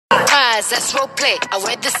eyes, let's role play. I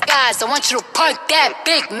wear disguise, I want you to park that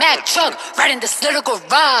Big Mac truck right in this little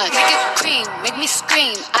garage. Make it cream, make me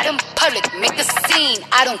scream. Out in public, make a scene.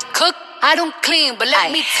 I don't cook, I don't clean, but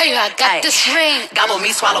let me tell you, I got this ring. Gobble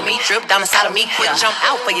me, swallow me, drip down inside of me. Quick jump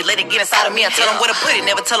out for you, let it get inside of me. I tell them where to put it,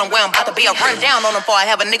 never tell them where I'm about to be. I run down on them before I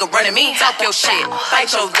have a nigga running me. Talk your shit,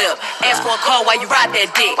 bite your lip. Ask for a call while you ride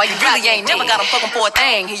that dick. While you really ain't never got him fucking for a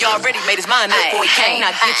thing. He already made his mind up before he came.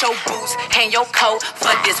 Now get your boots, hang your coat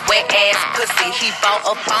for this wet ass pussy. He bought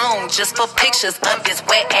a phone just for pictures of this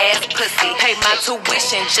wet ass pussy. Pay my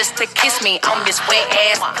tuition just to kiss me on this wet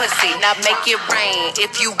ass pussy. Now make it rain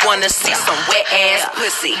if you wanna see some wet ass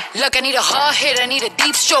pussy. Look, I need a hard hit, I need a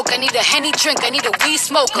deep stroke, I need a Henny drink, I need a weed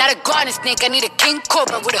smoke. Not a garden snake, I need a king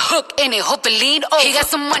cobra with a hook in it, hope it lean over. He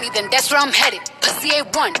got some money, then that's where I'm headed. Pussy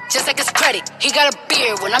A1, just like his credit. He got a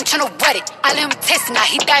beard when I'm tryna wet it. I let him taste it, now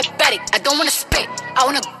he diabetic. I don't wanna spit, I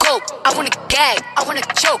wanna go, I wanna gag, I wanna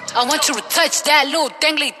choke. I want you to touch that little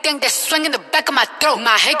dangly thing that's swinging the back of my throat.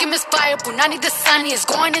 My head game is fire, Punani the sun, he is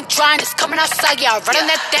going and drying, it's coming outside. Yeah, I run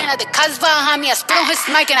on that thing, now the cuz behind me. I spit on his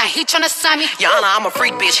mic and I he tryna sign me. Your Honor, I'm a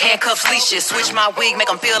freak bitch, handcuffs, leashes. Switch my wig, make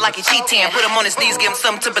him feel like he cheating. Put him on his knees, give him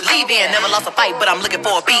something to believe in. Never lost a fight, but I'm looking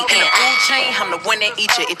for a beat. In the food chain, I'm the one that eat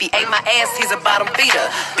you. If he ate my ass, he's a bottom feeder.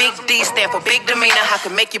 Big D stand for big demeanor. I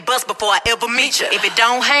can make you bust before I ever meet you. If it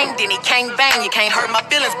don't hang, then he can't bang. You can't hurt my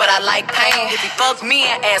feelings, but I like pain. If he fuck me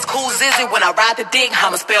and ask who's is it when I ride the dick,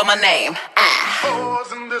 I'ma spell my name.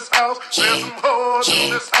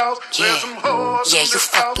 Yeah, you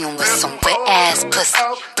fucking with some wet ass pussy.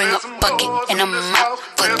 Bring a bucket and a mop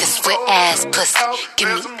for this wet ass pussy. Give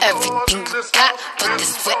me everything you got for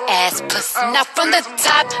this wet ass pussy. Now from the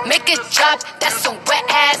top, make it drop. That's some wet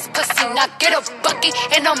ass pussy. Now get a bucket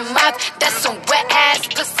and a mop. That's some wet ass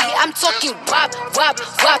pussy. I'm talking wop, wop,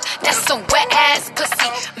 wop. That's some wet ass pussy.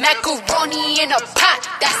 Macaroni in a pot.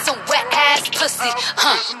 That's some wet ass pussy.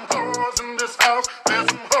 There's some whores in this house. There's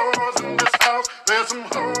some whores in this house. There's some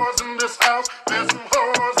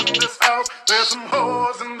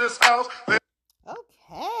whores in this house.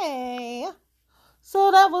 Okay.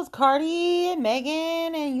 So that was Cardi and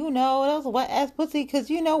Megan, and that was wet ass pussy, because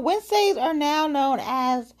Wednesdays are now known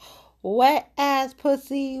as Wet Ass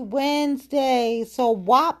Pussy Wednesdays. So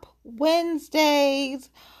WAP Wednesdays,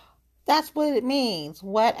 that's what it means.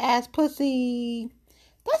 Wet ass pussy.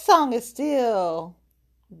 That song is still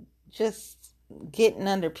just getting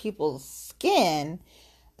under people's skin.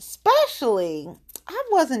 Especially, I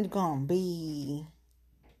wasn't gonna be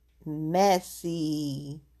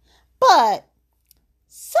messy, but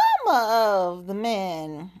some of the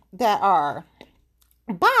men that are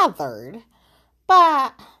bothered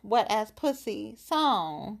by Wet Ass Pussy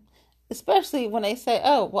song, especially when they say,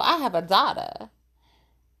 oh, well, I have a daughter.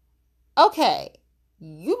 Okay,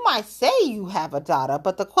 you might say you have a daughter,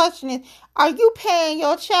 but the question is, are you paying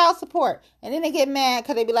your child support? And then they get mad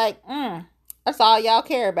because they be like, that's all y'all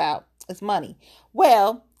care about is money.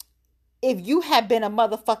 Well, if you have been a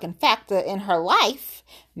motherfucking factor in her life,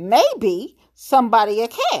 maybe somebody will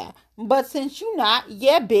care. But since you not,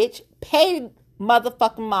 yeah, bitch, pay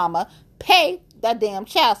motherfucking mama, pay that damn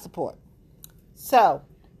child support. So,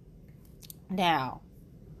 now,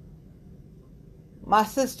 my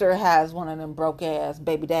sister has one of them broke ass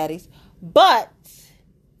baby daddies, but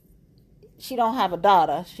she don't have a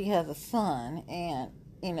daughter. She has a son, and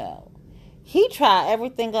he tried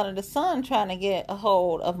everything under the sun trying to get a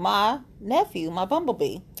hold of my nephew, my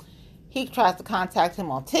Bumblebee. He tries to contact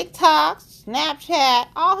him on TikTok, Snapchat,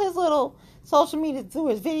 all his little social media through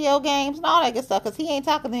his video games and all that good stuff, because he ain't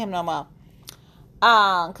talking to him no more.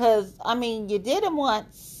 Because, you did him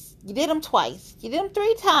once, you did him twice, you did him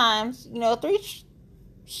 3 times, 3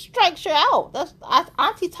 strikes you're out. That's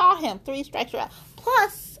Auntie taught him 3 strikes you're out.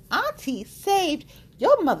 Plus, Auntie saved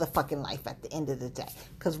your motherfucking life at the end of the day.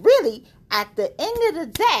 Because really, at the end of the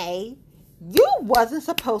day, you wasn't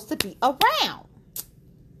supposed to be around.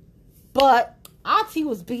 But Auntie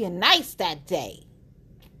was being nice that day.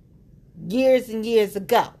 Years and years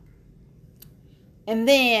ago. And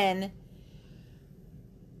then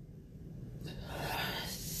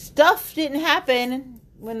stuff didn't happen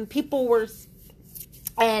when people were,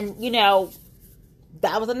 and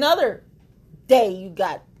that was another day you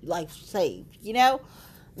got life saved,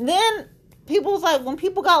 Then people was like, when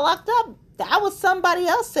people got locked up, that was somebody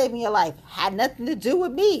else saving your life. Had nothing to do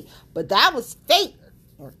with me, but that was fate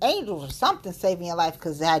or angels or something saving your life,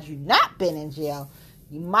 because had you not been in jail,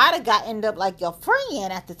 you might have ended up like your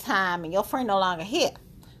friend at the time, and your friend no longer here.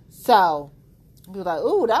 So we were like,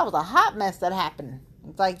 ooh, that was a hot mess that happened.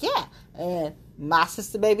 It's like, yeah, and my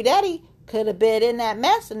sister baby daddy could have been in that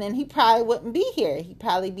mess, and then he probably wouldn't be here. He'd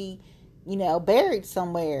probably be, buried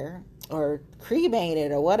somewhere or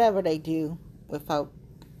cremated or whatever they do with folk.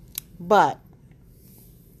 But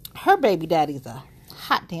her baby daddy's a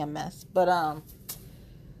hot damn mess. But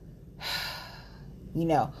you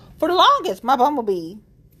know, for the longest, my Bumblebee,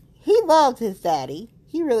 he loved his daddy.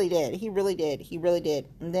 He really did. He really did. He really did.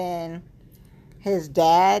 And then his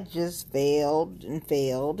dad just failed and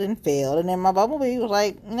failed and failed. And then my Bumblebee was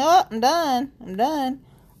like, no, I'm done. I'm done.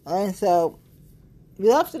 And so we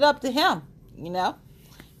left it up to him, you know.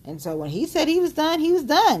 And so when he said he was done,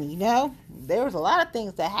 you know. There was a lot of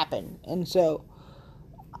things that happened. And so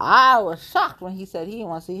I was shocked when he said he didn't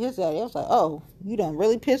want to see his daddy. I was like, oh, you done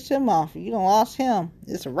really pissed him off. You done lost him.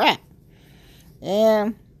 It's a wrap.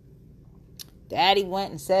 And daddy went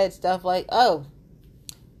and said stuff like, oh,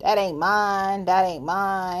 that ain't mine. That ain't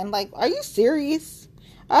mine. Like, are you serious?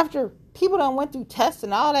 After people done went through tests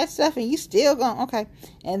and all that stuff and you still going, okay.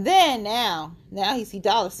 And then now he see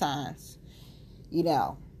dollar signs, you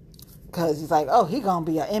know, because he's like, oh, he going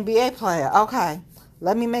to be an NBA player. Okay,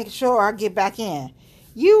 let me make sure I get back in.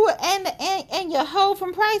 You and your hoe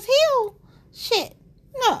from Price Hill? Shit.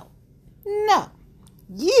 No.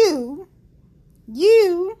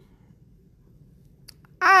 You,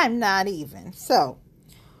 I'm not even. So,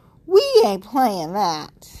 we ain't playing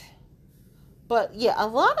that. But, yeah, a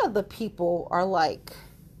lot of the people are, like,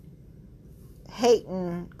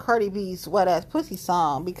 hating Cardi B's Wet Ass Pussy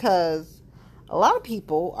song because a lot of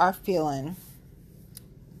people are feeling,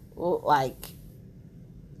 like,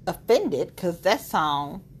 offended because that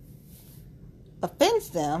song offends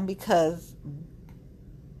them because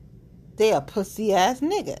they a pussy ass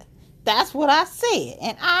nigga. That's what I said,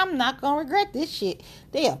 and I'm not gonna regret this shit.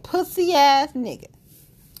 They a pussy ass nigga.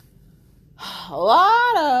 A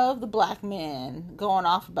lot of the black men going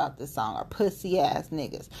off about this song are pussy ass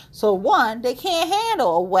niggas. So 1, they can't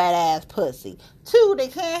handle a wet ass pussy. 2, they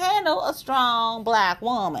can't handle a strong black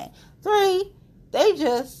woman. 3, they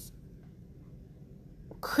just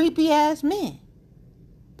creepy ass men,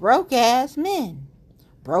 broke ass men,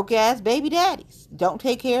 broke ass baby daddies, don't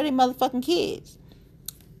take care of their motherfucking kids.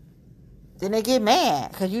 Then they get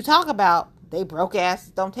mad because you talk about they broke ass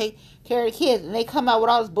don't take care of the kids, and they come out with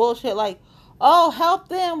all this bullshit like, oh, help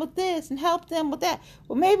them with this and help them with that.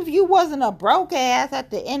 Well, maybe if you wasn't a broke ass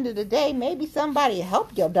at the end of the day, maybe somebody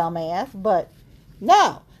helped your dumb ass, but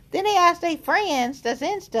no. Then they ask their friends that's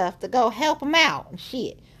in stuff to go help them out and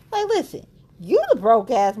shit. Like, listen, you the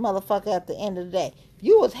broke ass motherfucker at the end of the day.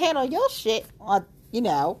 You was handling your shit on, you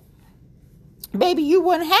know, maybe you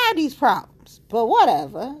wouldn't have these problems. But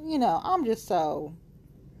whatever, you know, I'm so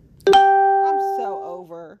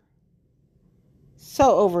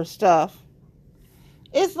over stuff.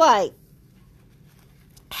 It's like,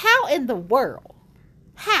 how in the world?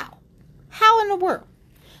 How in the world?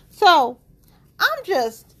 So,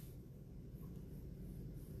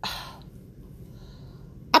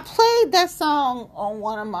 I played that song on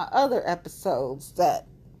one of my other episodes that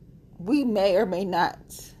we may or may not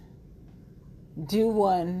do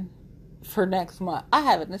one for next month. I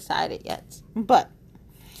haven't decided yet. But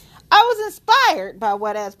I was inspired by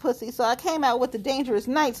Wet Ass Pussy, so I came out with the Dangerous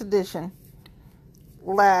Nights edition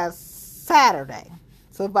last Saturday.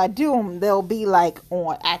 So if I do them, they'll be like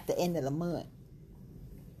on at the end of the month.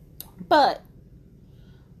 But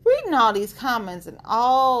reading all these comments and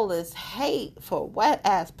all this hate for Wet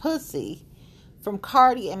Ass Pussy from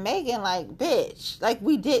Cardi and Megan, like, bitch, like,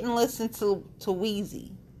 we didn't listen to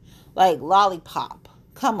Weezy, like Lollipop,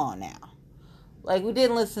 come on now, like, we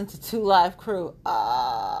didn't listen to 2 Live Crew,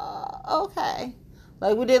 okay,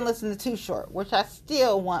 like, we didn't listen to Too Short, which I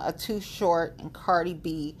still want a Too Short and Cardi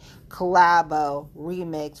B collabo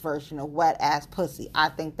remix version of Wet Ass Pussy. I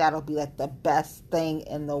think that'll be like the best thing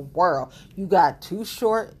in the world. You got Too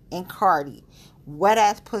Short and Cardi, Wet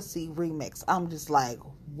Ass Pussy remix. I'm just like,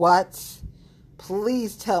 what?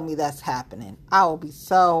 Please tell me that's happening. I will be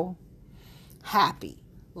so happy.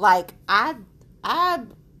 Like, I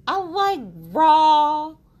like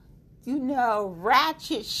raw, you know,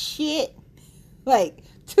 ratchet shit. Like,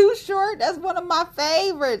 Too Short, that's one of my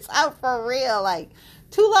favorites. I'm for real. Like,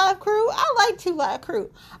 2 Live Crew, I like 2 Live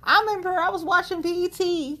Crew. I remember I was watching BET,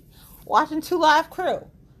 watching 2 Live Crew.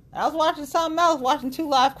 And I was watching something else, watching 2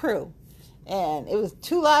 Live Crew. And it was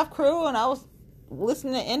 2 Live Crew, and I was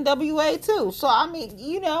listening to NWA too. So, I mean,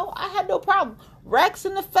 you know, I had no problem. Rex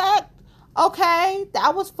and Effect, okay,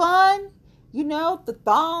 that was fun. You know, the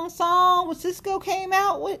Thong song when Cisco came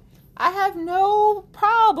out with, I have no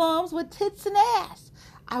problems with tits and ass.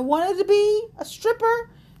 I wanted to be a stripper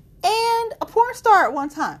and a porn star at one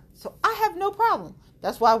time. So I have no problem.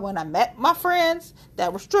 That's why when I met my friends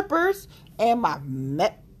that were strippers and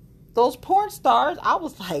those porn stars, I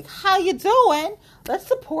was like, how you doing? Let's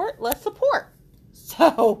support.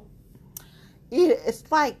 So it's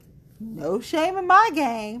like no shame in my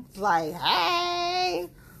game. It's like, hey,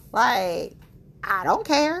 like, I don't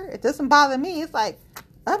care. It doesn't bother me. It's like,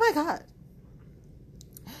 oh my God.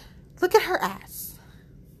 Look at her ass.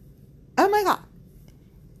 Oh my God.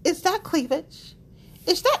 Is that cleavage?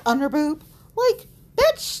 Is that underboob? Like,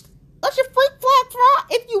 bitch, let your freak flag fly.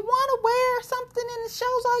 If you want to wear something and it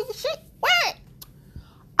shows all your shit, wear it.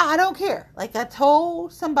 I don't care. Like, I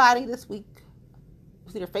told somebody this week, it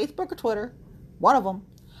was either Facebook or Twitter, one of them,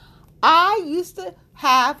 I used to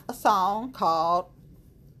have a song called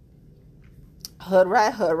Hood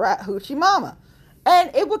Rat, Hoochie Mama.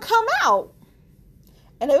 And it would come out,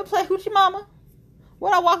 and it would play Hoochie Mama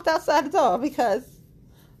when I walked outside the door, because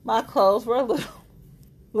my clothes were a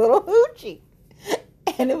little hoochie.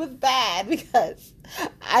 And it was bad because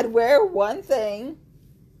I'd wear one thing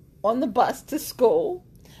on the bus to school,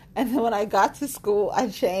 and then when I got to school, I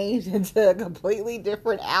changed into a completely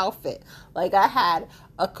different outfit. Like, I had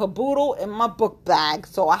a caboodle in my book bag,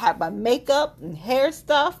 so I had my makeup and hair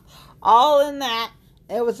stuff all in that.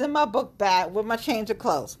 It was in my book bag with my change of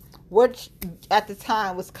clothes, which at the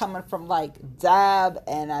time was coming from like Dab,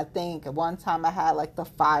 and I think at one time I had like the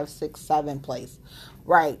 5, 6, 7 place,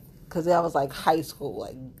 right? Because that was like high school,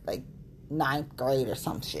 like 9th grade or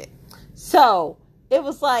some shit. So it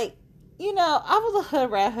was like, you know, I was a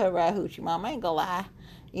hood rat, hoochie mama. I ain't gonna lie.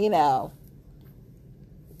 You know,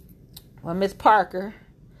 when Miss Parker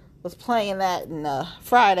was playing that in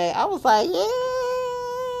Friday, I was like, yeah,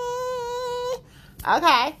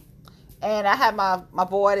 okay. And I had my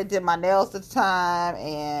boy that did my nails at the time,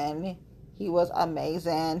 and he was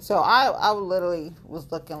amazing. So I literally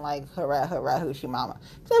was looking like hurrah, hoochie mama.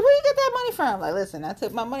 So where you get that money from? Like, listen, I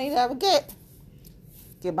took my money that I would get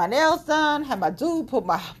my nails done, have my dude put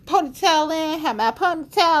my ponytail in, have my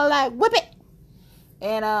ponytail like whip it.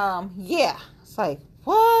 And yeah. It's like,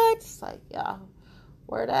 what? It's like, y'all,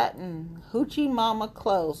 wear that and hoochie mama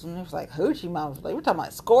clothes. And it was like, hoochie mama, like, we're talking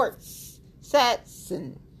about skirts, sets,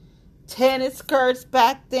 and tennis skirts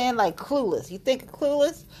back then, like Clueless. You think of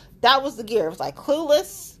Clueless? That was the gear. It was like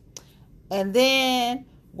Clueless. And then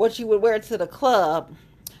what you would wear to the club,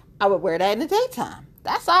 I would wear that in the daytime.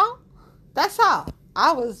 That's all.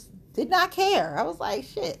 I did not care. I was like,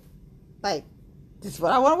 shit. Like, this is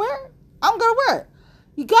what I want to wear? I'm going to wear it.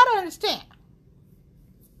 You got to understand.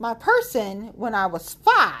 My person, when I was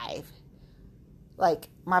 5, like,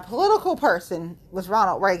 my political person was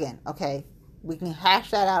Ronald Reagan, okay? We can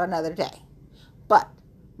hash that out another day. But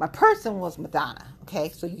my person was Madonna, okay?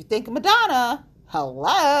 So you think of Madonna,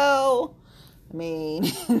 hello? I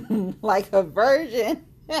mean, like a virgin.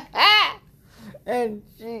 And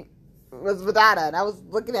she was Madonna. And I was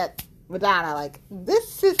looking at Madonna like,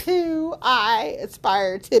 this is who I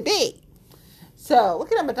aspire to be. So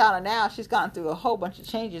looking at Madonna now, she's gone through a whole bunch of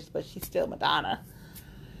changes, but she's still Madonna.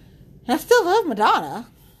 And I still love Madonna.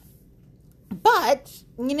 But,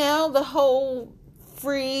 you know, the whole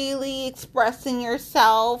freely expressing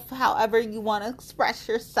yourself, however you want to express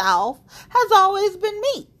yourself, has always been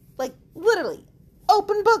me. Like, literally,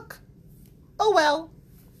 open book. Oh, well.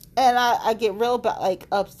 And I get real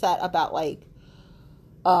upset about, like,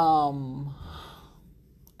 I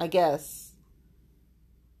guess,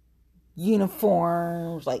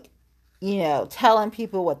 uniforms, like, you know, telling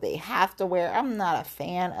people what they have to wear. I'm not a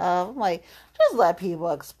fan of. I'm like, just let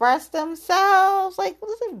people express themselves. Like, what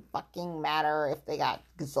does it fucking matter if they got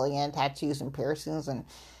gazillion tattoos and piercings and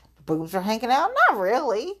boobs are hanging out? Not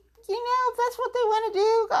really. You know, if that's what they want to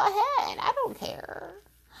do, go ahead. I don't care.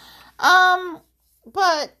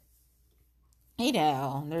 But, you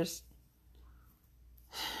know, there's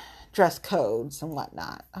dress codes and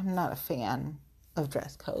whatnot. I'm not a fan of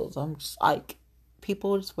dress codes. I'm just like,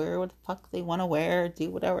 people just wear what the fuck they want to wear,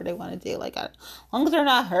 do whatever they want to do. Like, as long as they're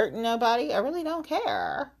not hurting nobody, I really don't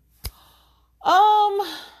care.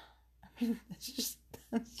 I mean, that's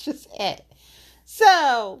just it.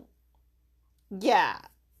 So, yeah.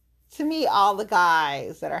 To me, all the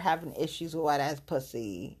guys that are having issues with wet ass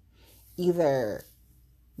pussy either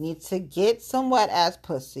need to get some wet ass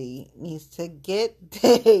pussy, needs to get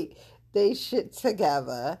they shit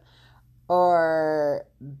together, or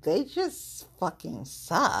they just fucking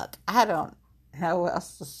suck. I don't know what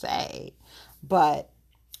else to say. But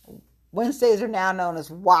Wednesdays are now known as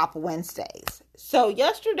WAP Wednesdays. So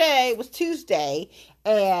yesterday was Tuesday,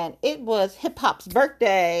 and it was hip hop's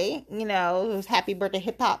birthday. You know, it was happy birthday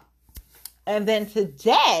hip hop. And then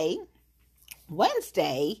today,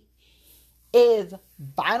 Wednesday, is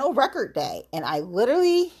vinyl record day. And I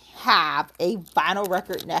literally have a vinyl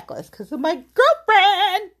record necklace because of my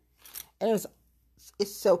girlfriend. And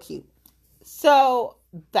it's so cute. So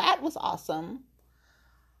that was awesome.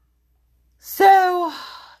 So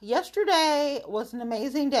yesterday was an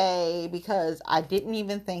amazing day because I didn't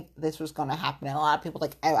even think this was going to happen. And a lot of people were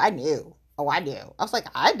like, oh, I knew. Oh, I knew. I was like,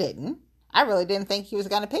 I didn't. I really didn't think he was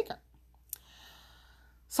going to pick her.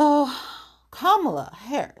 So Kamala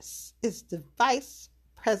Harris is the vice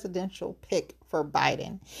presidential pick for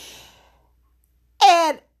Biden.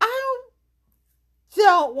 And I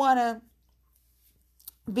don't want to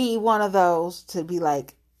be one of those to be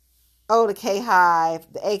like, oh, the K-Hive,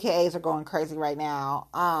 the AKAs are going crazy right now.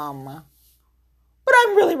 But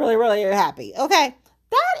I'm really, really, really happy. Okay.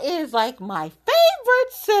 That is like my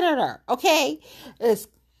favorite senator. Okay.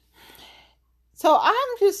 So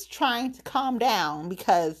I'm just trying to calm down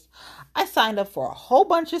because I signed up for a whole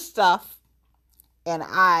bunch of stuff. And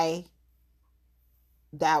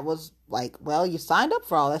that was like, well, you signed up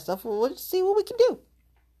for all that stuff. Well, we'll just see what we can do.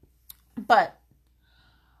 But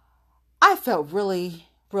I felt really,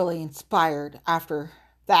 really inspired after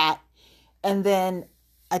that. And then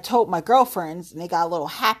I told my girlfriends and they got a little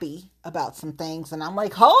happy about some things. And I'm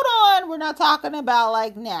like, hold on. We're not talking about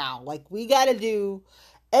like now. Like we got to do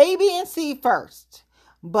A, B, and C first.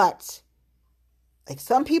 But like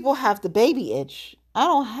some people have the baby itch. I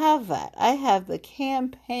don't have that. I have the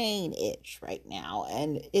campaign itch right now.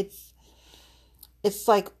 And it's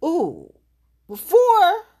like, ooh, before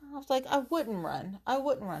I was like, I wouldn't run. I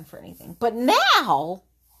wouldn't run for anything. But now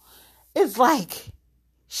it's like,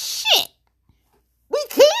 shit, we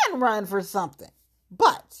can run for something.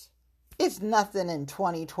 But it's nothing in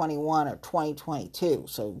 2021 or 2022.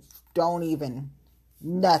 So don't even,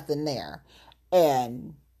 nothing there.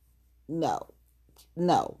 And no.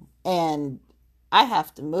 And I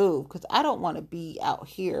have to move because I don't want to be out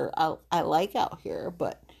here. I like out here,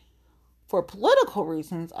 but for political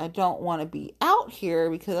reasons, I don't want to be out here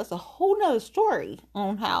because that's a whole nother story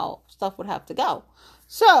on how stuff would have to go.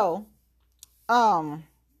 So,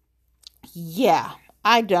 yeah,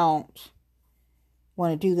 I don't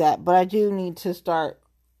want to do that, but I do need to start,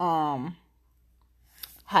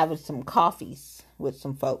 having some coffees with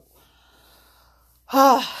some folk.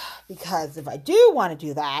 Because if I do want to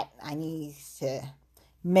do that, I need to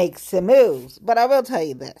make some moves. But I will tell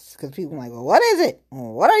you this, because people are like, well, what is it?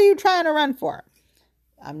 What are you trying to run for?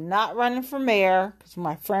 I'm not running for mayor, because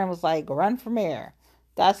my friend was like, run for mayor.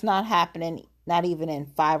 That's not happening, not even in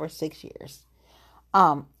 5 or 6 years.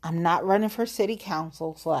 I'm not running for city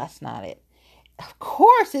council, so that's not it. Of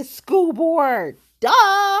course, it's school board.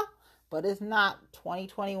 Duh! But it's not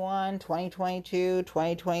 2021, 2022,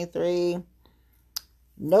 2023.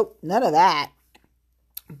 Nope, none of that.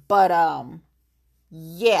 But,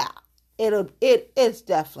 yeah, it is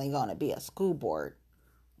definitely going to be a school board.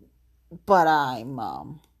 But I'm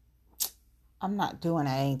not doing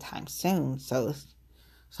it anytime soon. So it's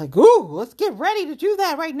like, ooh, let's get ready to do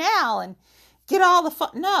that right now and get all the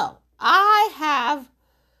fun. No, I have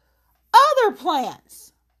other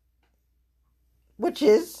plans, which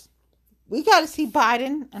is we got to see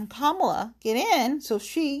Biden and Kamala get in so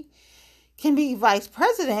she can be vice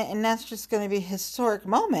president, and that's just going to be a historic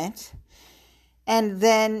moment. And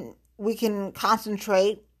then we can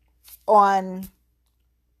concentrate on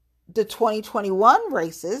the 2021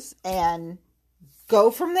 races and go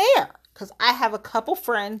from there. Because I have a couple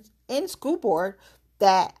friends in school board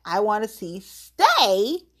that I want to see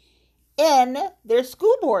stay in their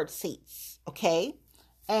school board seats. Okay?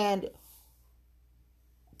 And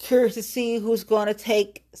curious to see who's going to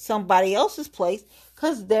take somebody else's place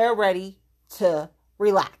because they're ready to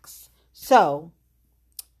relax. So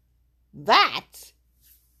that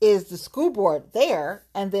is the school board there.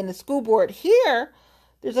 And then the school board here,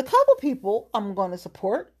 there's a couple people I'm going to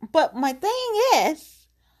support. But my thing is,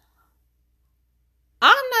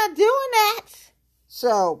 I'm not doing that.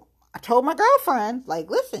 So I told my girlfriend, like,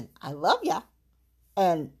 listen, I love ya.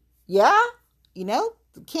 And yeah, the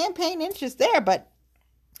campaign interest there, but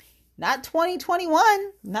not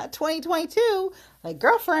 2021, not 2022. Like,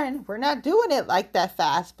 girlfriend, we're not doing it like that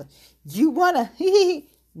fast, but you want to,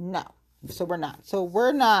 no. So we're not. So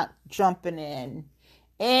we're not jumping in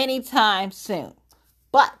anytime soon.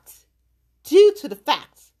 But due to the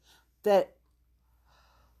facts that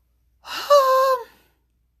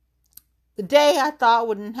the day I thought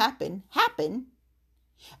wouldn't happen, happened.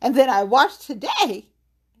 And then I watched today.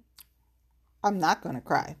 I'm not going to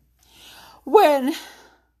cry. When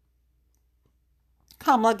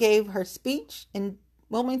Kamala gave her speech in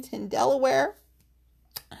Wilmington, Delaware.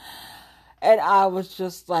 And I was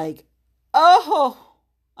just like, oh,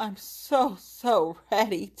 I'm so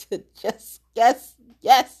ready to just, yes.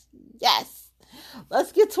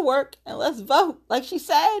 Let's get to work and let's vote, like she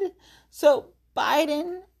said. So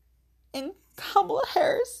Biden and Kamala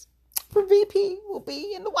Harris for VP will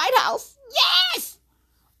be in the White House. Yes!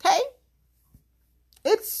 Okay?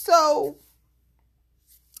 It's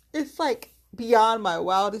like beyond my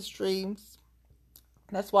wildest dreams.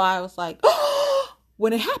 That's why I was like, oh,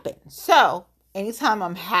 when it happened. So, anytime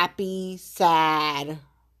I'm happy, sad,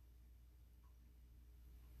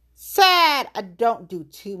 I don't do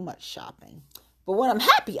too much shopping. But when I'm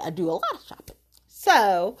happy, I do a lot of shopping.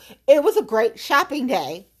 So, it was a great shopping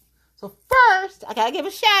day. So, first, I got to give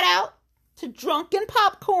a shout out to Drunken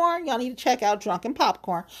Popcorn. Y'all need to check out Drunken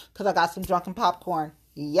Popcorn because I got some Drunken Popcorn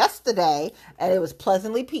yesterday and it was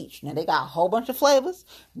pleasantly peach. Now, they got a whole bunch of flavors.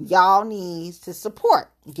 Y'all need to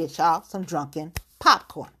support. Get y'all some Drunken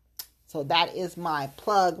Popcorn. So, that is my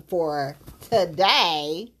plug for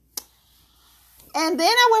today. And then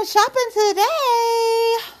I went shopping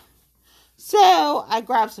today. So, I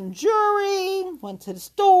grabbed some jewelry, went to the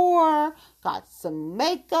store, got some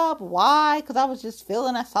makeup. Why? Because I was just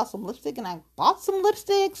feeling, I saw some lipstick and I bought some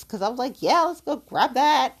lipsticks because I was like, yeah, let's go grab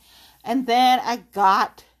that. And then I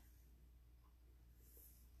got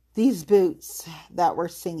these boots that were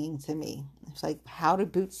singing to me. It's like, how do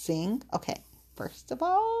boots sing? Okay, first of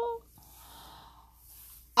all,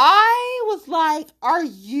 I was like, are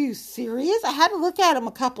you serious? I had to look at them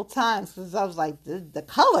a couple times because I was like, the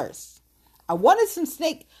colors. I was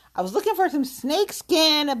looking for some snake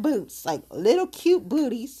skin boots, like little cute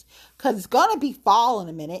booties, because it's going to be fall in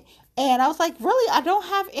a minute. And I was like, really, I don't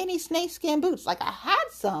have any snake skin boots. Like, I had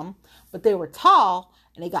some, but they were tall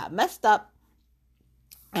and they got messed up.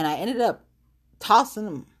 And I ended up tossing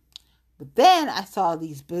them. But then I saw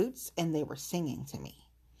these boots and they were singing to me.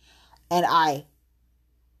 And I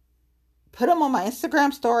put them on my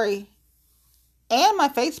Instagram story and my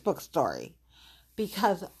Facebook story.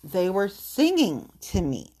 Because they were singing to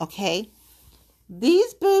me, okay?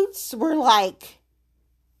 These boots were like,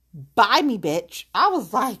 buy me, bitch. I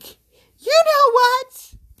was like, you know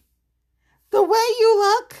what? The way you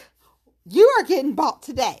look, you are getting bought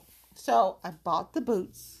today. So I bought the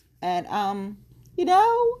boots. And, I don't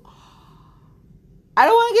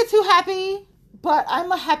want to get too happy, but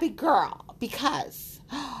I'm a happy girl because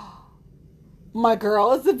my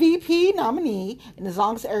girl is the VP nominee, and as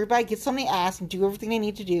long as everybody gets on the ass and do everything they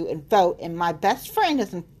need to do and vote, and my best friend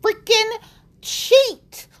doesn't freaking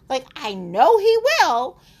cheat, like I know he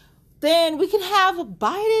will, then we can have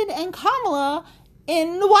Biden and Kamala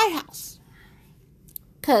in the White House.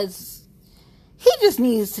 Because he just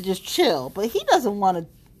needs to just chill, but he doesn't want to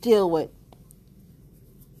deal with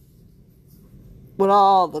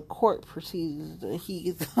all the court procedures that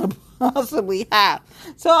he's going to possibly have.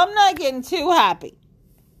 So I'm not getting too happy.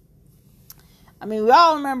 I mean, we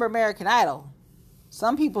all remember American Idol.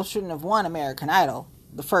 Some people shouldn't have won American Idol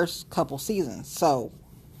the first couple seasons. So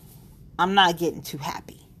I'm not getting too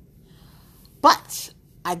happy. But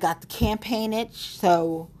I got the campaign itch.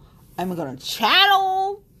 So I'm going to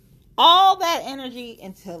channel all that energy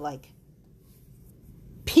into like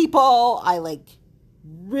people I like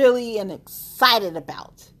really am excited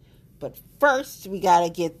about. But first, we got to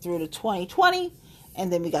get through to 2020,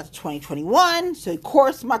 and then we got to 2021. So, of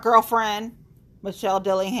course, my girlfriend, Michelle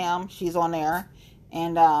Dillingham, she's on there.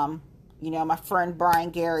 And, my friend Brian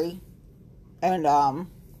Gary. And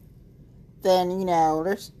then,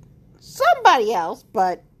 there's somebody else,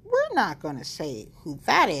 but we're not going to say who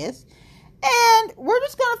that is. And we're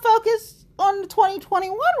just going to focus on the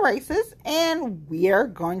 2021 races, and we are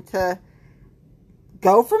going to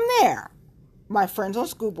go from there. My friends on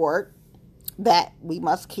school board that we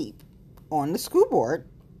must keep on the school board,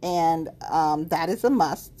 and that is a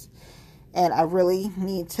must. And I really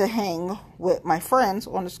need to hang with my friends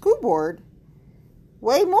on the school board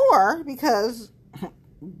way more because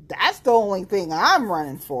that's the only thing I'm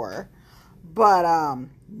running for. But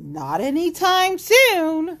not anytime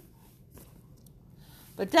soon.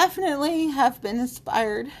 But definitely have been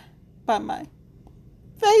inspired by my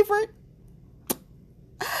favorite.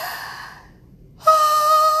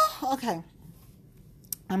 Okay.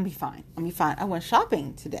 I'm be fine. I went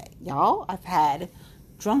shopping today, y'all. I've had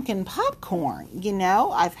Drunken Popcorn.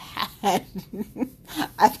 I've had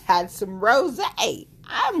some rosé.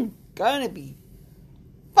 I'm gonna be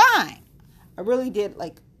fine. I really did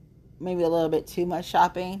maybe a little bit too much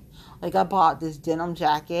shopping. Like I bought this denim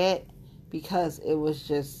jacket because it was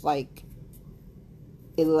just it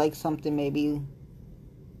looked like something maybe,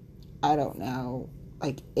 I don't know,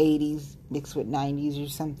 80s mixed with 90s or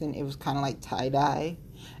something. It was kind of like tie-dye.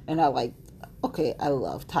 And I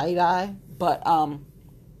love tie-dye. But,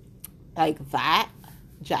 that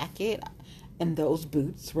jacket and those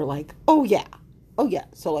boots were oh yeah.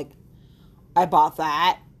 So, I bought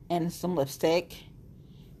that. and some lipstick.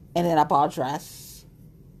 And then I bought a dress.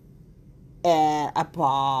 And I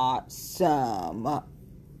bought some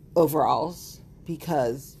overalls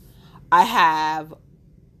because I have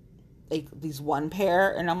like these one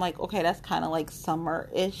pair, and I'm like, okay, that's kind of like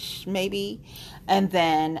summer-ish maybe. And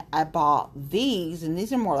then I bought these, and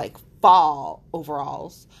these are more like fall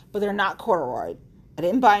overalls, but they're not corduroy. I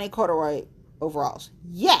didn't buy any corduroy overalls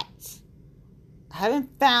yet. I haven't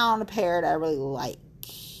found a pair that I really like,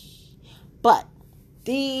 but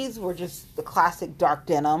these were just the classic dark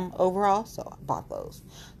denim overalls, so I bought those.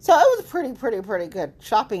 So it was a pretty good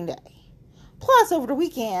shopping day. Plus, over the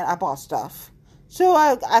weekend, I bought stuff. So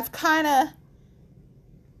I've kind of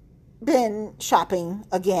been shopping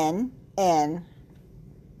again, and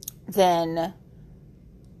then,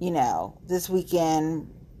 this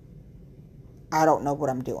weekend, I don't know what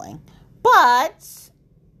I'm doing. But,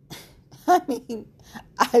 I mean,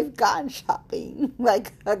 I've gone shopping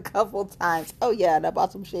like a couple times. Oh yeah, and I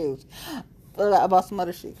bought some shoes. I bought some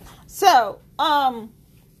other shoes. So, I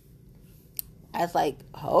was like,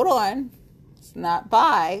 hold on. Let's not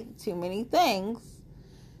buy too many things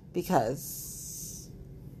because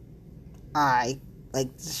I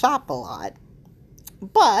like to shop a lot.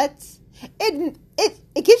 But it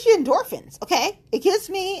gives you endorphins, okay? It gives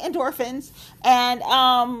me endorphins, and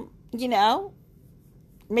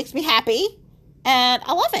makes me happy, and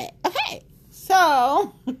I love it. Okay,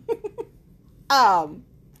 so I'm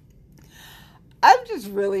just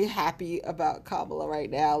really happy about Kamala right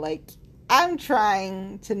now. Like, I'm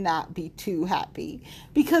trying to not be too happy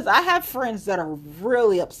because I have friends that are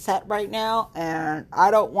really upset right now, and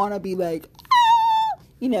I don't want to be like,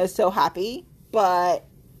 so happy. But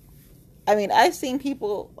I mean, I've seen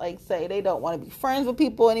people like say they don't want to be friends with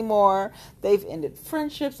people anymore. They've ended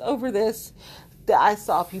friendships over this. I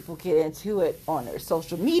saw people get into it on their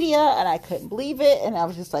social media, and I couldn't believe it. And I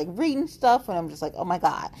was just like reading stuff, and I'm just like, oh my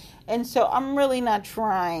God. And so I'm really not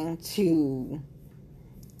trying to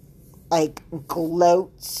like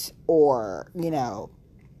gloat or,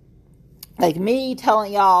 like me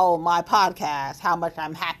telling y'all my podcast how much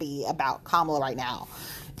I'm happy about Kamala right now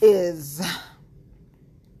is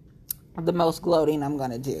the most gloating I'm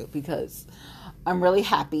going to do because I'm really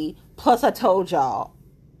happy. Plus, I told y'all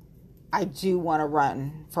I do want to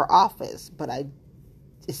run for office, but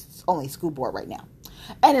it's only school board right now.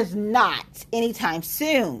 And it's not anytime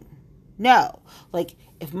soon. No. Like,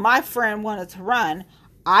 if my friend wanted to run,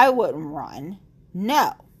 I wouldn't run.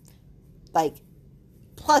 No. Like,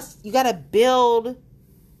 plus, you got to build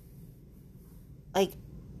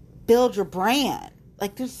your brand.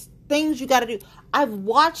 Like, there's things you got to do. I've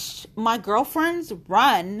watched my girlfriends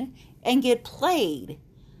run and get played.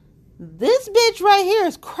 This bitch right here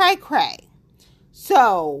is cray-cray.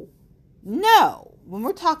 So, no. When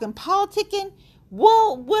we're talking politicking,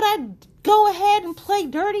 well, would I go ahead and play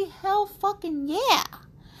dirty? Hell fucking yeah.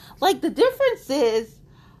 Like, the difference is,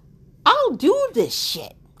 I'll do this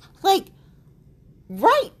shit. Like,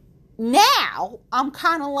 right now, I'm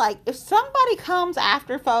kind of like, if somebody comes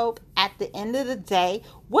after folk at the end of the day,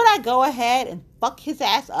 would I go ahead and fuck his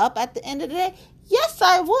ass up at the end of the day? Yes,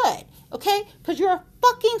 I would. Okay? Because you're a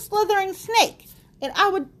fucking slithering snake. And I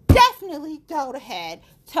would definitely go ahead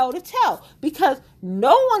toe to toe. Because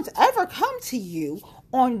no one's ever come to you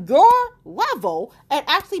on your level and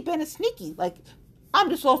actually been a sneaky. Like, I'm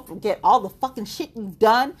just supposed to forget all the fucking shit you've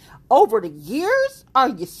done over the years? Are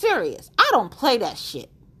you serious? I don't play that shit.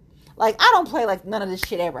 Like, I don't play like none of this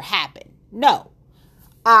shit ever happened. No.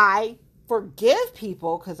 I forgive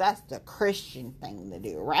people because that's the Christian thing to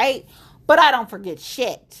do, right? But I don't forget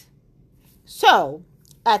shit. So,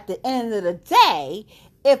 at the end of the day,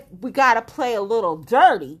 if we got to play a little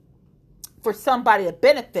dirty for somebody to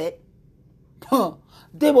benefit,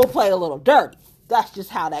 then we'll play a little dirty. That's just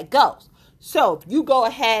how that goes. So, if you go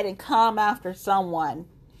ahead and come after someone,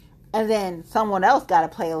 and then someone else got to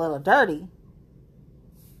play a little dirty,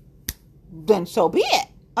 then so be it.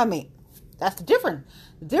 I mean, that's the difference.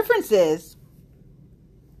 The difference is,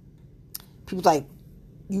 people like,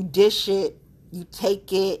 you dish it, you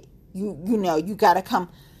take it, you got to come.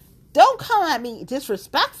 Don't come at me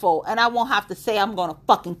disrespectful, and I won't have to say I'm going to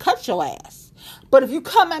fucking cut your ass. But if you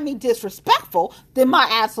come at me disrespectful, then my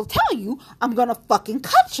ass will tell you I'm going to fucking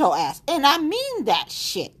cut your ass. And I mean that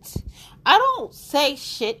shit. I don't say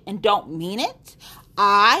shit and don't mean it.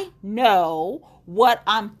 I know what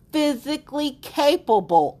I'm physically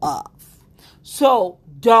capable of. So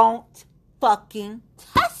don't fucking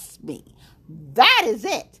test me. That is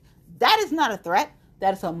it. That is not a threat.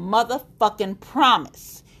 That is a motherfucking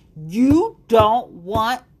promise. You don't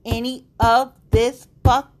want any of this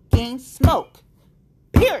fucking smoke.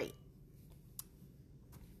 Period.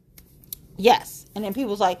 Yes. And then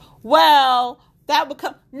people's like, well, that would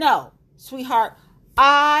come. No, sweetheart,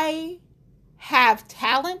 I have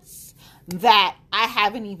talents that I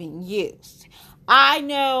haven't even used. I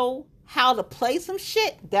know how to play some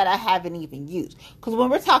shit that I haven't even used. Because when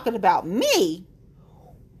we're talking about me,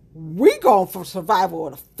 we're going for survival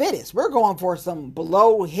of the fittest. We're going for some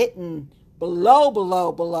below the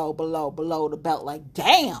belt. Like,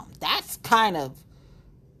 damn, that's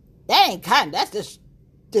just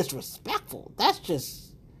disrespectful. That's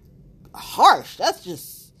just harsh. That's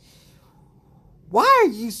just, why are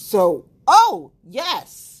you so, oh,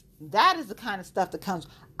 yes, that is the kind of stuff that comes.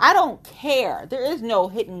 I don't care. There is no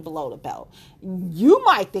hitting below the belt. You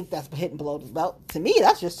might think that's hitting below the belt. To me,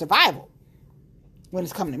 that's just survival when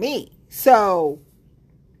it's coming to me. So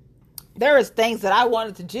there is things that I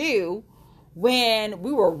wanted to do when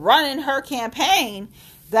we were running her campaign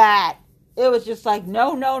that it was just like,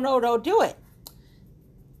 no, don't do it.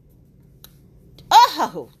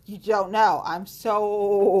 Oh, you don't know. I'm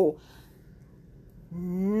so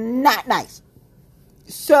not nice.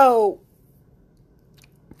 So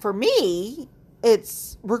for me,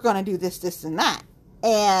 it's, we're going to do this, and that.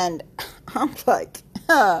 And I'm like,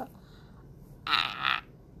 I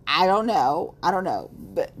don't know.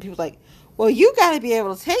 But people's like, well, you got to be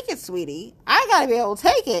able to take it, sweetie. I got to be able to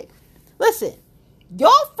take it. Listen,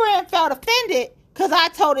 your friend felt offended because I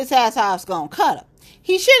told his ass I was going to cut him.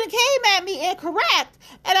 He shouldn't have came at me incorrect,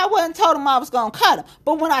 and I wouldn't told him I was going to cut him.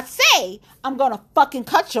 But when I say I'm going to fucking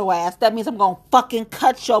cut your ass, that means I'm going to fucking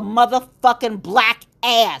cut your motherfucking black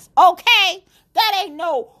ass. Okay? That ain't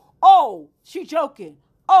no, oh, she joking.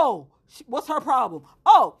 Oh, what's her problem?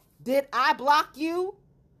 Oh, did I block you?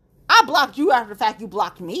 I blocked you after the fact you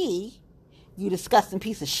blocked me, you disgusting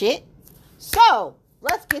piece of shit. So,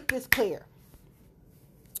 let's get this clear.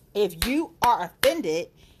 If you are offended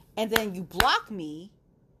and then you block me,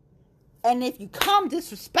 and if you come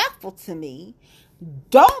disrespectful to me,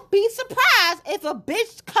 don't be surprised if a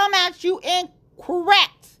bitch come at you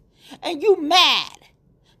incorrect and you mad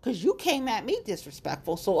because you came at me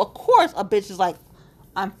disrespectful. So of course a bitch is like,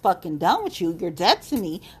 I'm fucking done with you. You're dead to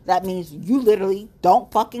me. That means you literally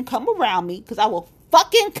don't fucking come around me because I will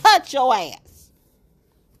fucking cut your ass.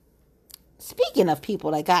 Speaking of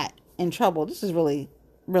people that got in trouble, this has really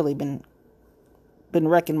been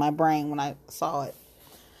wrecking my brain when I saw it.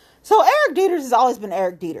 So Eric Dieters has always been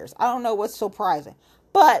Eric Dieters. I don't know what's surprising.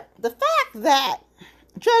 But the fact that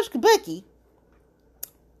Judge Kubicki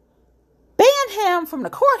banned him from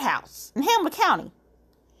the courthouse in Hamilton County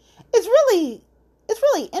is really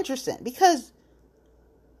interesting, because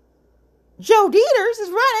Joe Dieters is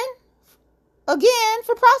running again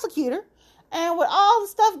for prosecutor, and with all the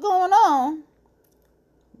stuff going on,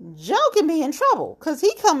 Joe can be in trouble because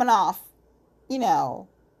he coming off,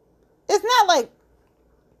 it's not like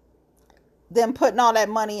them putting all that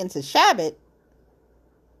money into Shabbat.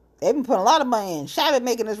 They've been putting a lot of money in. Shabbat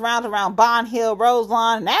making his rounds around Bond Hill,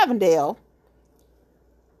 Roselawn, and Avondale.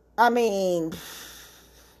 I mean,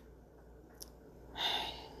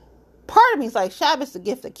 part of me is like, Shabbat's the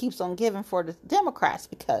gift that keeps on giving for the Democrats,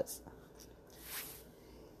 because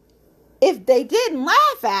if they didn't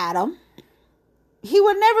laugh at him, he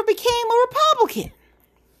would never became a Republican.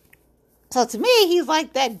 So to me, he's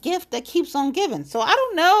like that gift that keeps on giving. So I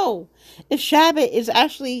don't know if Shabbat is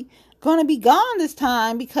actually going to be gone this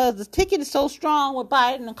time, because the ticket is so strong with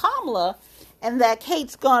Biden and Kamala, and that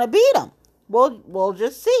Kate's going to beat him. We'll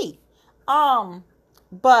just see.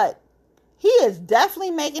 But he is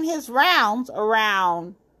definitely making his rounds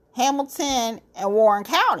around Hamilton and Warren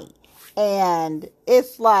County. And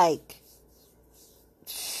it's like,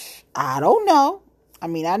 I don't know. I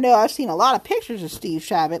mean, I know I've seen a lot of pictures of Steve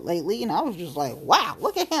Shabbat lately, and I was just like, wow,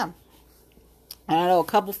 look at him. And I know a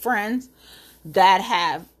couple friends that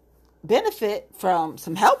have benefit from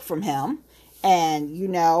some help from him. And,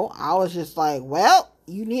 I was just like, well,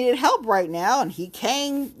 you needed help right now, and he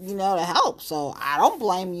came, to help. So I don't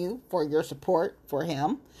blame you for your support for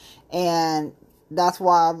him. And that's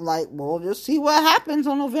why I'm like, we'll just see what happens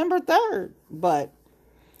on November 3rd. But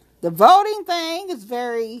the voting thing is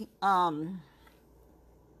very,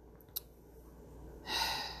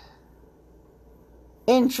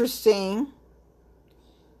 interesting.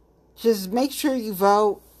 Just make sure you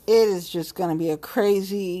vote. It is just going to be a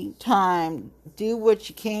crazy time. Do what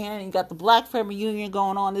you can. You got the Black Family Union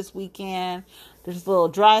going on this weekend. There's a little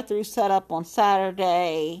drive-through set up on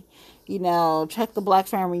Saturday. Check the Black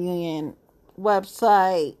Family Union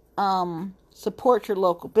website. Support your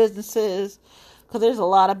local businesses, because there's a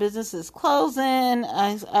lot of businesses closing.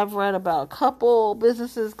 I've read about a couple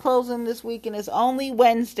businesses closing this week, and it's only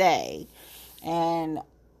Wednesday. And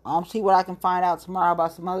See what I can find out tomorrow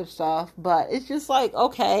about some other stuff. But it's just like,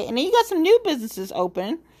 okay. And then you got some new businesses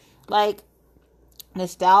open. Like,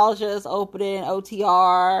 Nostalgia is opening,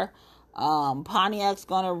 OTR. Pontiac's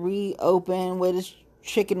going to reopen with his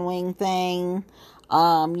chicken wing thing.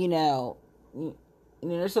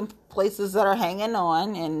 There's some places that are hanging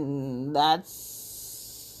on, and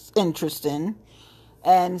that's interesting.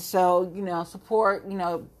 And so, support,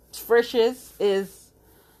 Frisch's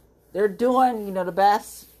they're doing, the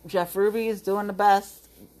best. Jeff Ruby is doing the best,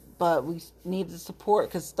 but we need to support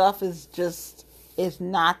because stuff is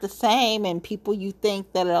not the same. And people you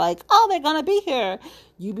think that are like, oh, they're going to be here.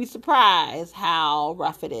 You'd be surprised how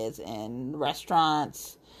rough it is in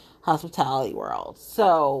restaurants, hospitality world.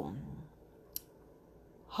 So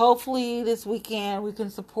hopefully this weekend we can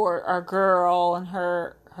support our girl and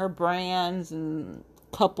her brands and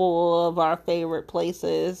a couple of our favorite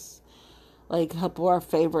places, like a couple of our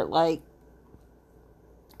favorite like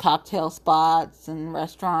cocktail spots and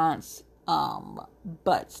restaurants.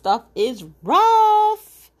 But stuff is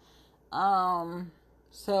rough.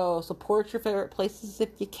 So support your favorite places if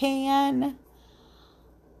you can.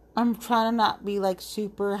 I'm trying to not be like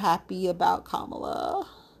super happy about Kamala,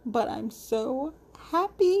 but I'm so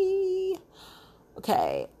happy.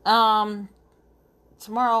 Okay. Tomorrow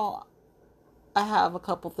I have a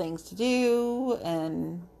couple things to do,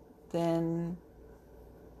 and then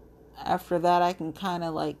after that I can kind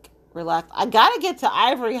of like relax. I gotta get to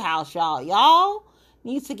Ivory House, y'all. Y'all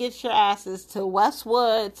need to get your asses to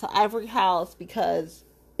Westwood, to Ivory House, because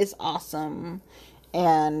it's awesome.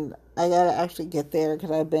 And I gotta actually get there because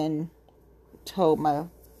I've been told my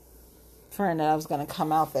friend that I was gonna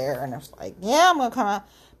come out there, and it's like, yeah, I'm gonna come out.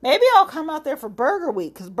 Maybe I'll come out there for Burger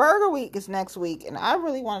Week, because Burger Week is next week, and I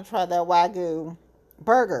really want to try that Wagyu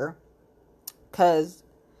burger, because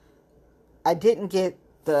I didn't get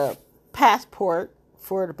the passport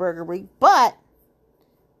for the Burger Week, but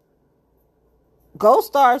Gold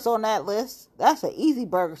Star's on that list. That's an easy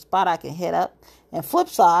burger spot I can hit up. And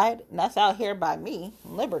Flipside, and that's out here by me,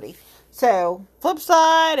 Liberty. So,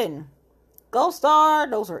 Flipside and Gold Star,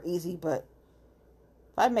 those are easy, but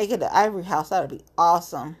if I make it to Ivory House, that would be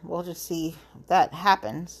awesome. We'll just see if that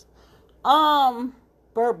happens.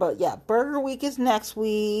 But yeah, Burger Week is next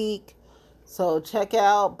week. So check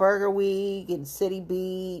out Burger Week and City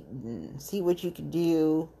Beat and see what you can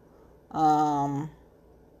do.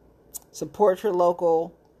 Support your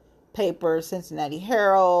local paper, Cincinnati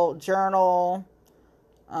Herald, Journal,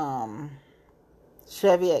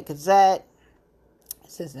 Cheviot Gazette,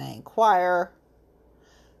 Cincinnati Enquirer,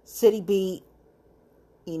 City Beat.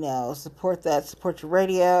 Support that. Support your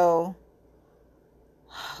radio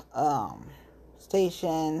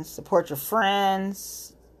stations. Support your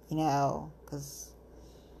friends. Because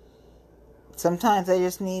sometimes they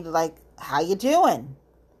just need, like, how you doing?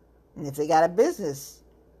 And if they got a business,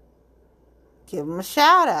 give them a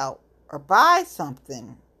shout out, or buy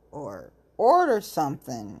something, or order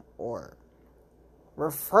something, or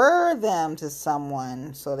refer them to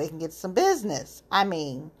someone so they can get some business. I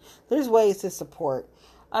mean, there's ways to support.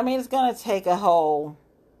 I mean, it's going to take a whole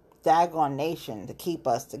daggone nation to keep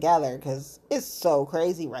us together, because it's so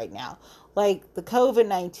crazy right now. Like, the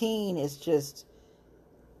COVID-19 is just,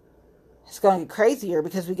 it's going to get crazier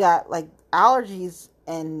because we got, like, allergies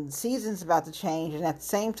and seasons about to change. And at the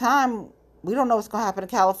same time, we don't know what's going to happen in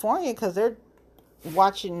California because they're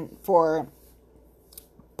watching for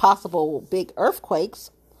possible big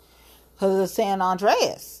earthquakes because of San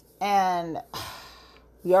Andreas. And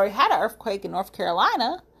we already had an earthquake in North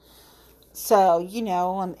Carolina. So,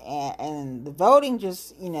 and the voting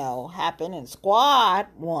just, happened, and Squad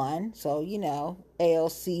won. So,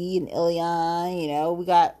 AOC and Ilion, we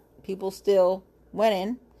got people still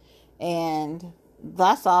winning, and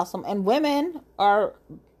that's awesome. And women are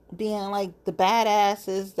being like the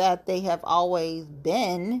badasses that they have always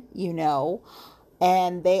been,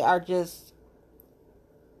 and they are just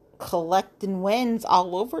collecting wins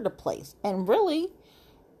all over the place. And really,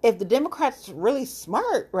 if the Democrats are really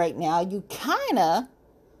smart right now,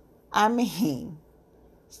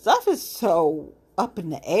 stuff is so up in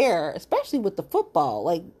the air, especially with the football.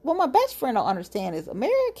 Like, what my best friend don't understand is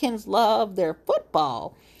Americans love their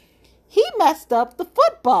football. He messed up the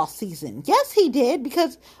football season. Yes, he did,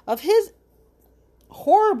 because of his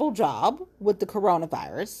horrible job with the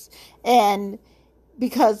coronavirus, and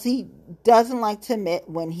because he doesn't like to admit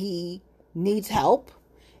when he needs help,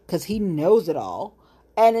 because he knows it all.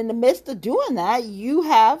 And in the midst of doing that, you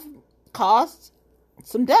have caused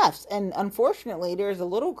some deaths. And unfortunately, there's a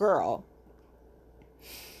little girl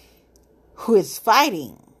who is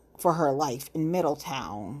fighting for her life in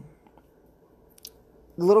Middletown.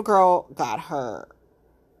 The little girl got her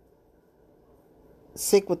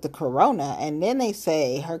sick with the corona, and then they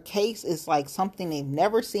say her case is like something they've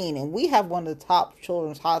never seen. And we have one of the top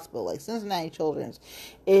children's hospitals. Like Cincinnati Children's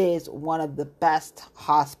is one of the best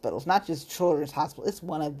hospitals, not just children's hospital, it's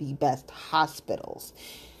one of the best hospitals.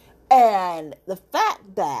 And the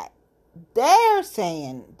fact that they're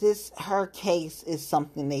saying her case is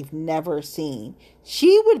something they've never seen,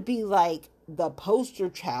 she would be like the poster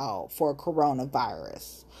child for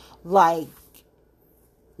coronavirus. Like,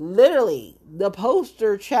 literally, the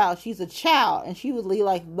poster child. She's a child, and she would be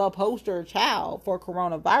like the poster child for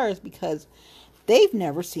coronavirus because they've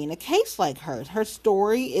never seen a case like hers. Her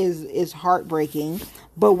story is heartbreaking,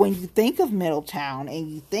 but when you think of Middletown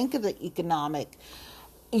and you think of the economic,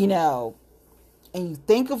 and you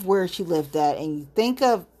think of where she lived at, and you think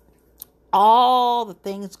of all the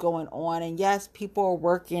things going on, and yes, people are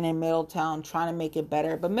working in Middletown trying to make it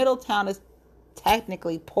better, but Middletown is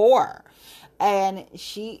technically poor. And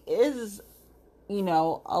she is,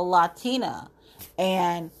 a Latina.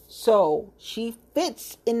 And so she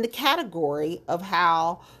fits in the category of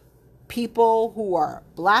how people who are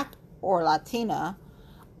Black or Latina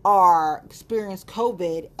are experience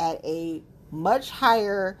COVID at a much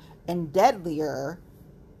higher and deadlier,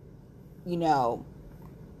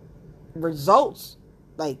 results.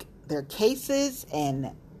 Like their cases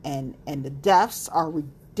and the deaths are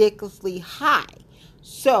ridiculously high.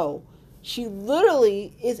 So she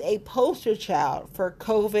literally is a poster child for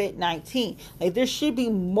COVID-19. Like, there should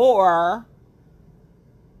be more,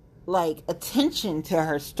 attention to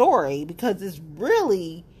her story because it's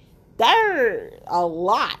really, there's a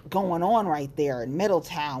lot going on right there in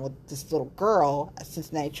Middletown with this little girl at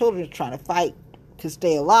Cincinnati Children's trying to fight to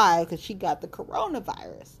stay alive because she got the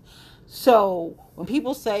coronavirus. So, when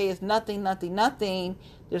people say it's nothing,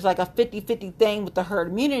 there's like a 50-50 thing with the herd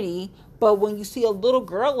immunity. But when you see a little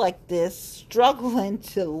girl like this struggling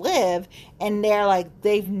to live, and they're like,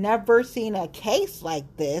 they've never seen a case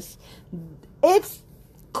like this, it's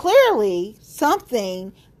clearly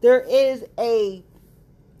something. There is a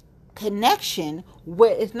connection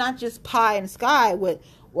with, it's not just pie in the sky with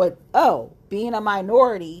being a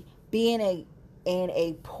minority, being in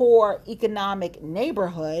a poor economic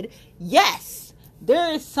neighborhood. Yes,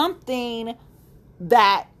 there is something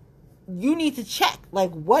that you need to check.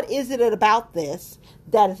 Like, what is it about this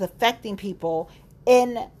that is affecting people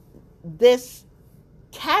in this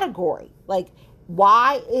category? Like,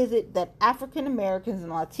 why is it that African Americans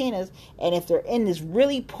and Latinas, and if they're in this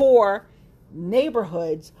really poor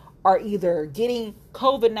neighborhoods, are either getting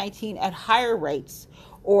COVID-19 at higher rates,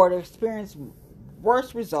 or they experience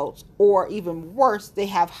worse results, or even worse, they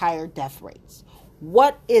have higher death rates?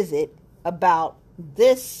 What is it about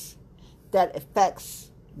this that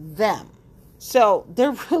affects them? So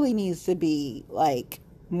there really needs to be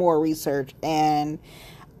more research, and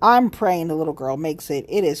I'm praying the little girl makes it.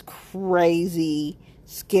 It is crazy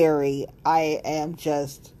scary.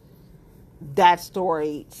 That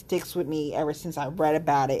story sticks with me ever since I read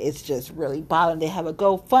about it. It's just really bothering. They have a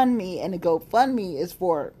GoFundMe, and the GoFundMe is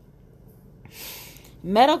for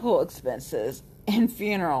medical expenses and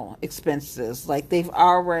funeral expenses. Like, they've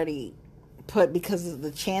already put, because of the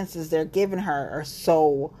chances they're giving her are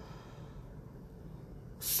so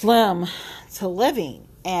slim to living,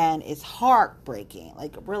 and it's heartbreaking,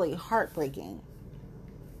 really heartbreaking.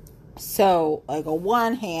 So, on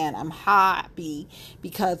one hand, I'm happy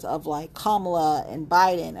because of Kamala and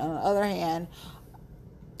Biden. On the other hand,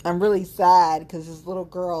 I'm really sad because this little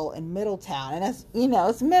girl in Middletown, and that's,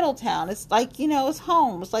 it's Middletown. It's it's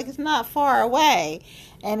home. It's it's not far away.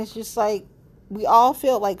 And it's just we all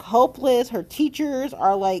feel hopeless. Her teachers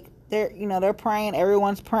are they're praying.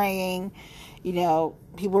 Everyone's praying.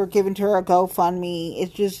 People are giving to her a GoFundMe.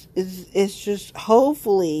 It's just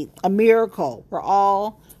hopefully a miracle. We're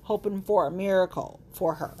all hoping for a miracle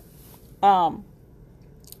for her.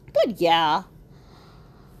 But yeah,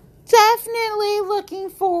 definitely looking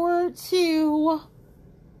forward to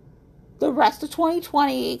the rest of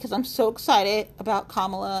 2020 because I'm so excited about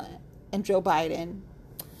Kamala and Joe Biden.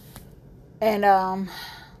 And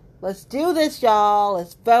let's do this, y'all.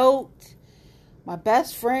 Let's vote. My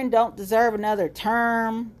best friend don't deserve another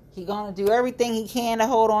term. He gonna do everything he can to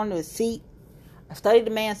hold on to his seat. I studied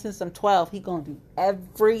the man since I'm 12. He gonna do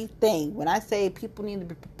everything. When I say people need to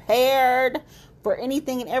be prepared for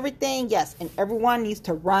anything and everything, yes, and everyone needs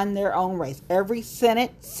to run their own race. Every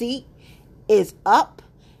Senate seat is up,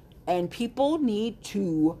 and people need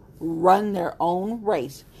to run their own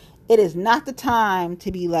race. It is not the time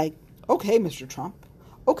to be okay, Mr. Trump.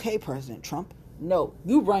 Okay, President Trump. No,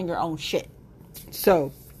 you run your own shit.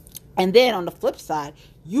 So, and then on the flip side,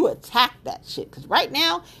 you attack that shit. Because right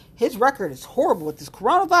now, his record is horrible with this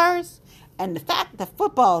coronavirus. And the fact that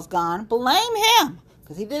football's gone, blame him.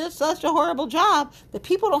 Because he did such a horrible job that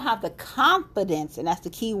people don't have the confidence, and that's the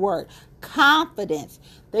key word, confidence.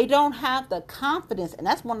 They don't have the confidence, and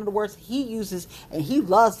that's one of the words he uses, and he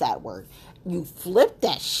loves that word. You flip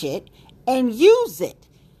that shit and use it.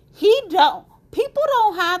 People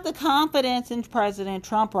don't have the confidence in President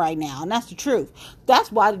Trump right now, and that's the truth.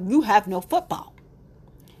 That's why you have no football.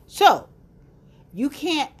 So, you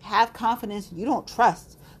can't have confidence you don't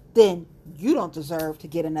trust, then you don't deserve to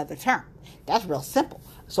get another term. That's real simple.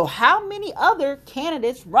 So how many other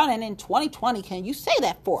candidates running in 2020 can you say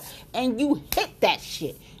that for? And you hit that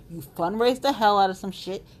shit. You fundraise the hell out of some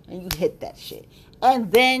shit and you hit that shit.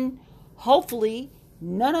 And then hopefully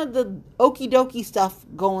none of the okie dokie stuff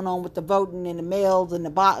going on with the voting and the mails and the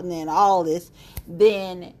botting and all this,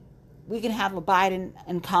 then we can have a Biden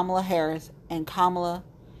and Kamala Harris, and Kamala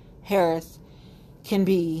Harris can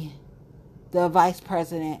be the vice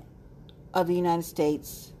president of the United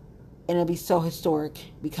States, and it'll be so historic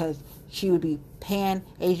because she would be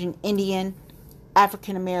Pan-Asian Indian,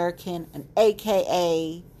 African American, an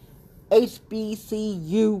AKA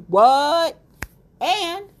HBCU, what?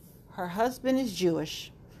 And her husband is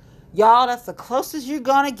Jewish. Y'all, that's the closest you're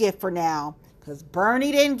gonna get for now, because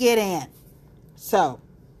Bernie didn't get in. So,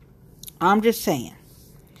 I'm just saying,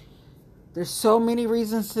 there's so many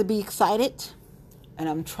reasons to be excited. And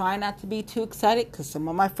I'm trying not to be too excited because some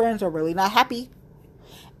of my friends are really not happy.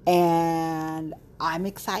 And I'm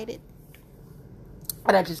excited.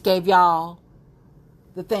 And I just gave y'all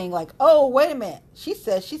the thing like, oh, wait a minute. She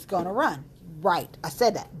says she's going to run. Right. I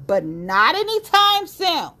said that. But not anytime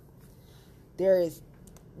soon. There is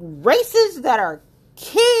races that are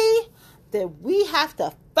key that we have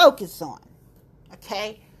to focus on.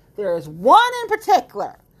 Okay? There is one in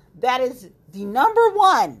particular that is the number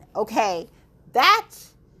one. Okay? That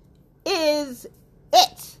is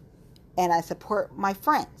it. And I support my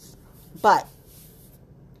friends. But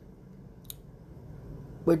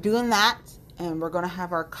we're doing that. And we're going to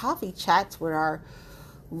have our coffee chats with our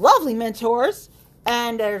lovely mentors.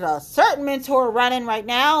 And there's a certain mentor running right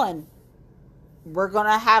now. And we're going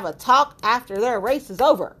to have a talk after their race is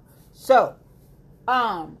over. So,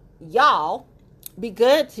 y'all, be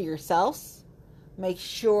good to yourselves. Make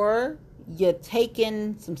sure you take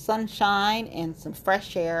in some sunshine and some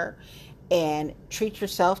fresh air and treat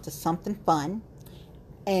yourself to something fun.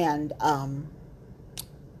 And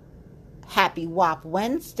happy WAP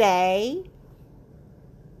Wednesday.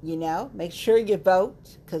 You know, make sure you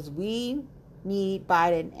vote because we need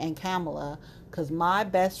Biden and Kamala because my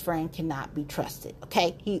best friend cannot be trusted.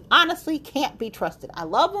 Okay? He honestly can't be trusted. I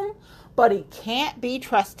love him, but he can't be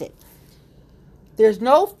trusted. There's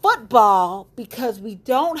no football because we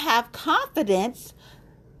don't have confidence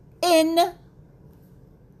in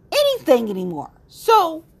anything anymore.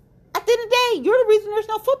 So, at the end of the day, you're the reason there's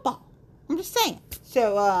no football. I'm just saying.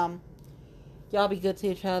 So, y'all be good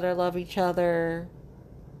to each other, love each other,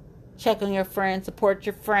 check on your friends, support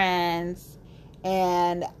your friends,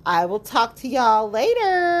 and I will talk to y'all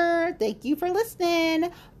later. Thank you for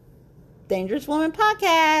listening. Dangerous Woman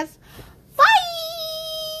Podcast.